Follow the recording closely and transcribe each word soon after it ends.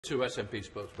To SNP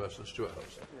spokesperson Stewart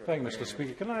Hosie. Thank you, Mr.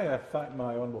 Speaker. Can I thank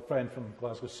my honourable friend from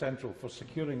Glasgow Central for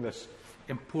securing this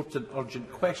important,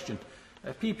 urgent question?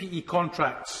 PPE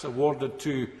contracts awarded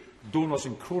to donors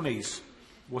and cronies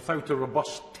without a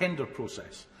robust tender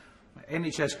process.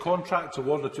 NHS contracts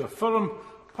awarded to a firm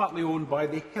partly owned by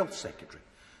the Health Secretary.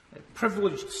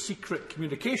 Privileged secret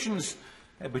communications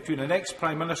between an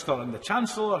ex-Prime Minister and the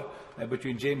Chancellor,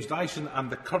 between James Dyson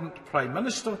and the current Prime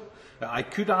Minister. I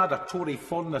could add a Tory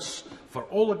fondness for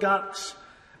oligarchs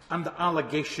and the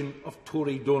allegation of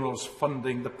Tory donors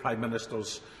funding the Prime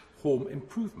Minister's home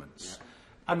improvements.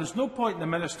 And there's no point in the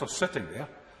Minister sitting there,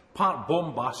 part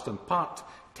bombast and part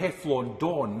Teflon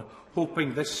Dawn,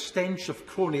 hoping this stench of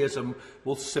cronyism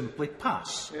will simply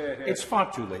pass. It's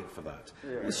far too late for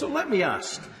that. So let me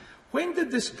ask, when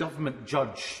did this government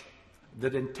judge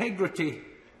that integrity,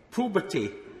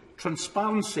 probity,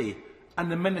 transparency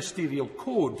and the ministerial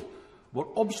code were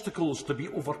obstacles to be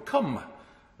overcome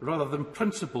rather than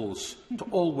principles to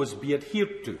always be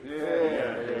adhered to?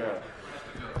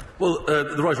 Well,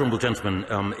 the right honourable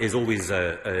gentleman is always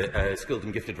a skilled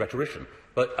and gifted rhetorician.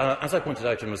 But as I pointed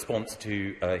out in response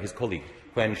to his colleague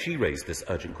when she raised this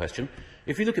urgent question,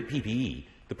 if you look at PPE,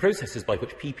 the processes by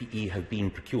which PPE have been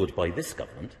procured by this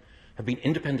government have been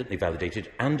independently validated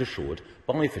and assured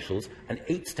by officials, an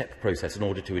 8-step process in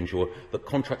order to ensure that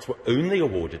contracts were only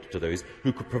awarded to those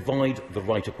who could provide the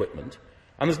right equipment.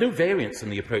 And there's no variance in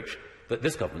the approach that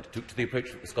this government took to the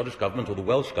approach that the Scottish Government or the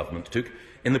Welsh Government took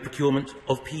in the procurement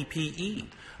of PPE.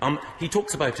 He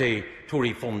talks about a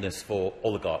Tory fondness for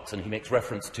oligarchs and he makes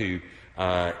reference to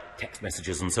text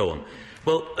messages and so on.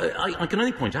 Well, I can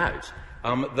only point out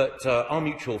that our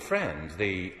mutual friend,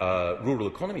 the Rural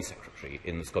Economy Secretary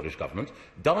in the Scottish Government,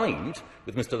 dined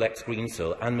with Mr Lex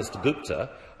Greensill and Mr Gupta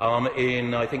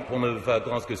in, I think, one of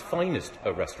Glasgow's finest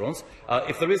restaurants.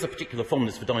 If there is a particular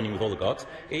fondness for dining with oligarchs,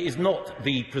 it is not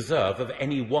the preserve of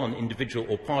any one individual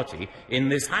or party in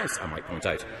this House, I might point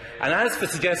out. And as for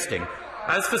suggesting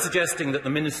that the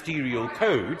ministerial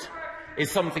code is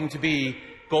something to be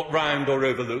got round or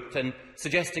overlooked, and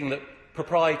suggesting that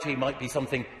propriety might be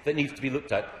something that needs to be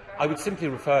looked at, I would simply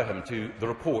refer him to the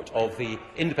report of the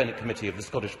Independent Committee of the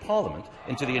Scottish Parliament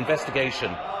into the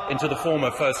investigation into the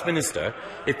former First Minister.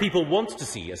 If people want to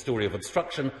see a story of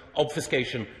obstruction,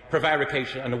 obfuscation,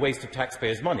 prevarication and a waste of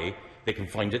taxpayers' money, they can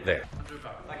find it there. Thank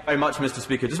you very much, Mr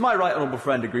Speaker. Does my right honourable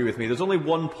friend agree with me? There's only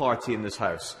one party in this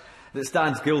House that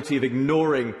stands guilty of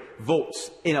ignoring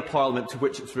votes in a parliament to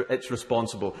which it's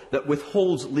responsible, that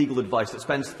withholds legal advice, that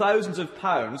spends thousands of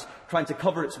pounds trying to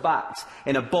cover its backs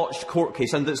in a botched court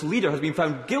case, and its leader has been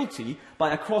found guilty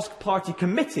by a cross-party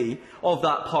committee of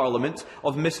that parliament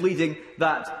of misleading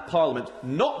that parliament.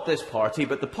 Not this party,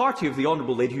 but the party of the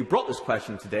honourable lady who brought this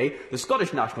question today, the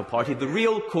Scottish National Party, the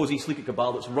real cosy sleeky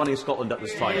cabal that's running Scotland at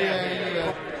this time.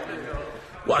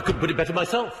 Well, I couldn't put it better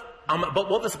myself. But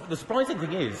what the surprising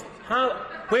thing is,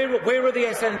 where are the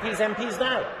SNP's MPs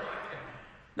now?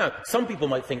 Now, some people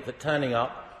might think that turning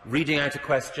up, reading out a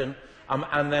question,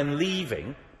 and then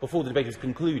leaving before the debate was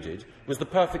concluded was the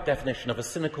perfect definition of a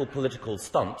cynical political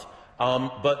stunt,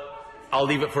 but I'll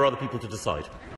leave it for other people to decide.